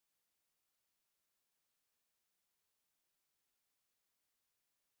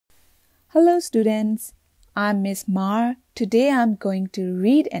Hello students, I'm Miss Mar. Today I'm going to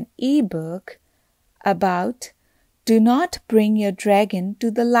read an ebook about Do Not Bring Your Dragon to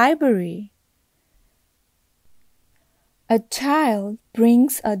the Library. A child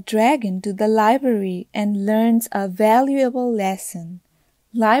brings a dragon to the library and learns a valuable lesson.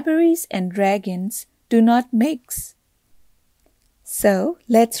 Libraries and dragons do not mix. So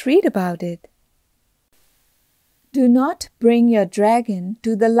let's read about it. Do Not Bring Your Dragon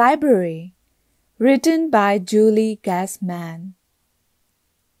to the Library. Written by Julie Gassman.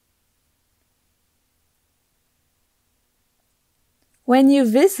 When you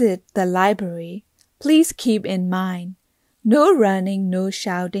visit the library, please keep in mind, no running, no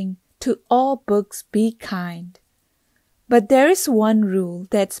shouting, to all books be kind. But there is one rule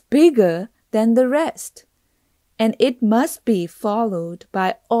that's bigger than the rest, and it must be followed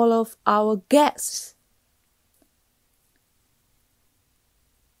by all of our guests.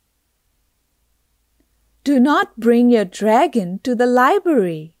 Do not bring your dragon to the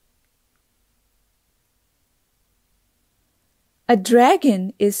library. A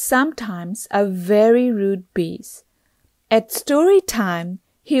dragon is sometimes a very rude beast. At story time,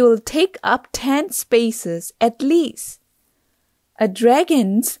 he will take up 10 spaces at least. A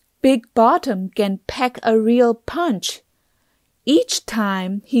dragon's big bottom can pack a real punch. Each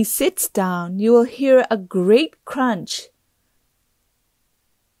time he sits down, you will hear a great crunch.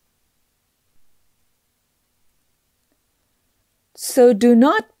 So do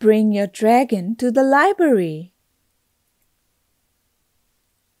not bring your dragon to the library.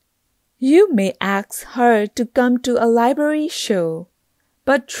 You may ask her to come to a library show,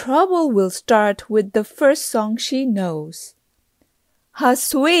 but trouble will start with the first song she knows. Her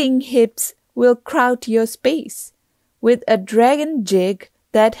swaying hips will crowd your space with a dragon jig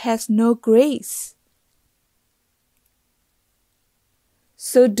that has no grace.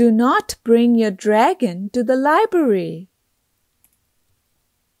 So do not bring your dragon to the library.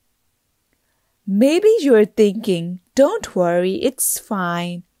 Maybe you're thinking, don't worry, it's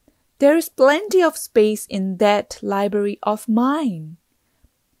fine. There's plenty of space in that library of mine.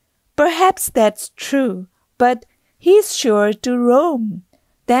 Perhaps that's true, but he's sure to roam.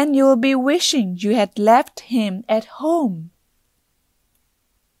 Then you'll be wishing you had left him at home.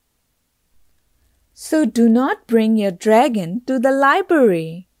 So do not bring your dragon to the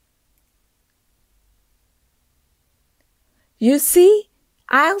library. You see,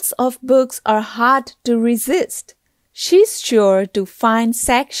 aisles of books are hard to resist. She's sure to find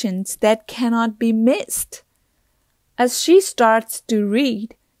sections that cannot be missed. As she starts to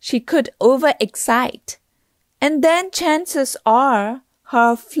read, she could overexcite, and then chances are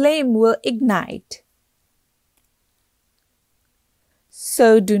her flame will ignite.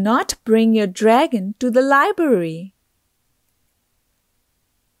 So do not bring your dragon to the library.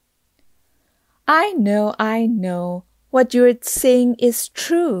 I know. What you're saying is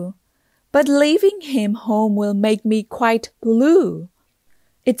true, but leaving him home will make me quite blue.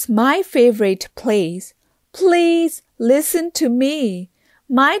 It's my favorite place. Please listen to me.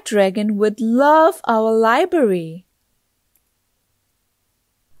 My dragon would love our library.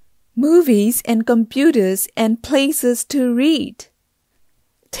 Movies and computers and places to read.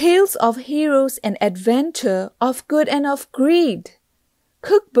 Tales of heroes and adventure, of good and of greed.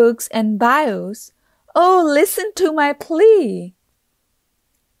 Cookbooks and bios. Oh, listen to my plea.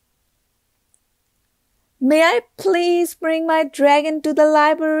 May I please bring my dragon to the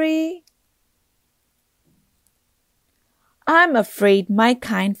library? I'm afraid, my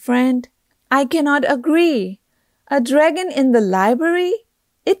kind friend, I cannot agree. A dragon in the library?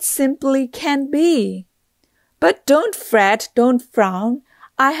 It simply can't be. But don't fret, don't frown.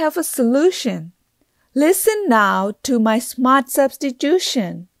 I have a solution. Listen now to my smart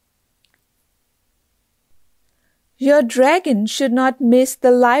substitution. Your dragon should not miss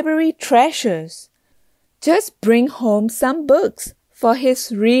the library treasures. Just bring home some books for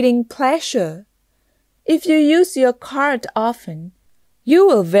his reading pleasure. If you use your cart often, you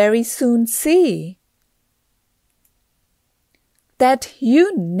will very soon see that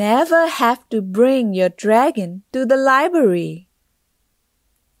you never have to bring your dragon to the library.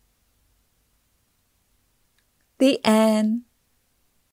 The end.